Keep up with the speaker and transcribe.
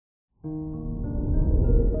Good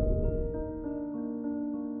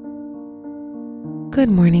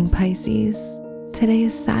morning, Pisces. Today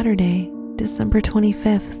is Saturday, December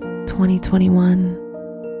 25th,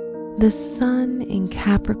 2021. The Sun in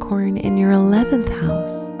Capricorn in your 11th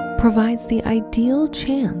house provides the ideal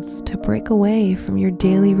chance to break away from your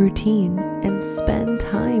daily routine and spend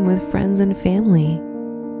time with friends and family.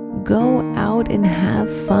 Go out and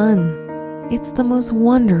have fun. It's the most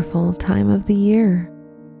wonderful time of the year.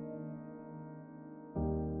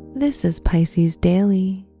 This is Pisces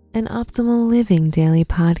Daily, an Optimal Living Daily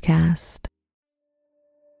podcast.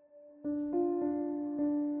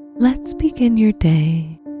 Let's begin your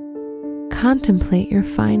day. Contemplate your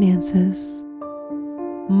finances.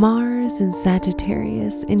 Mars in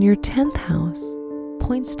Sagittarius in your 10th house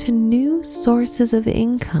points to new sources of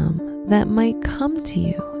income that might come to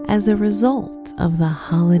you as a result of the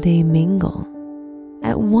holiday mingle.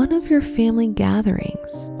 At one of your family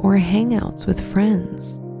gatherings or hangouts with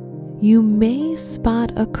friends, you may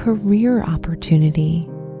spot a career opportunity.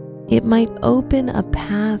 It might open a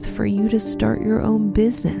path for you to start your own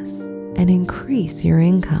business and increase your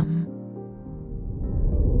income.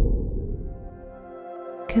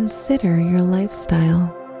 Consider your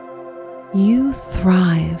lifestyle. You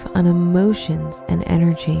thrive on emotions and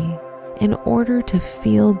energy. In order to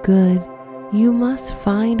feel good, you must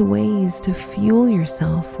find ways to fuel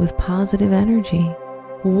yourself with positive energy.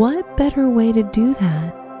 What better way to do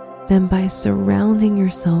that than by surrounding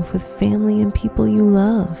yourself with family and people you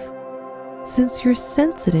love? Since you're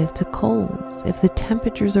sensitive to colds if the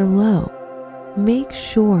temperatures are low, make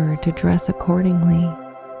sure to dress accordingly.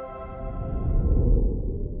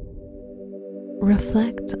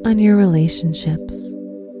 Reflect on your relationships.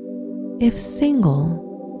 If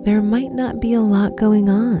single, there might not be a lot going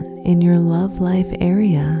on in your love life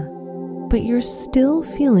area, but you're still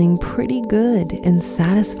feeling pretty good and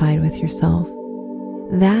satisfied with yourself.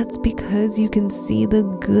 That's because you can see the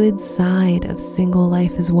good side of single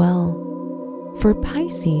life as well. For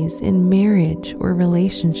Pisces in marriage or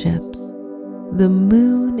relationships, the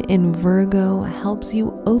moon in Virgo helps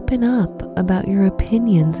you open up about your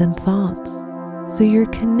opinions and thoughts, so your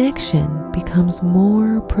connection becomes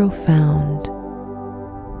more profound.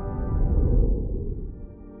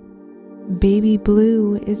 Baby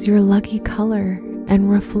blue is your lucky color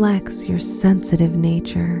and reflects your sensitive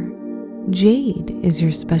nature. Jade is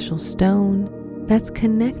your special stone that's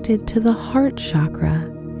connected to the heart chakra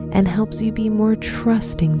and helps you be more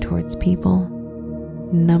trusting towards people.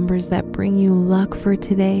 Numbers that bring you luck for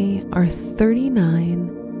today are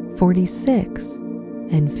 39, 46,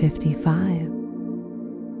 and 55.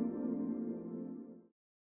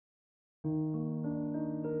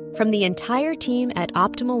 From the entire team at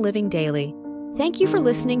Optimal Living Daily, thank you for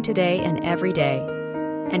listening today and every day.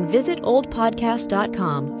 And visit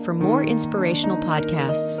oldpodcast.com for more inspirational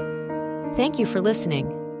podcasts. Thank you for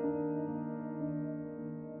listening.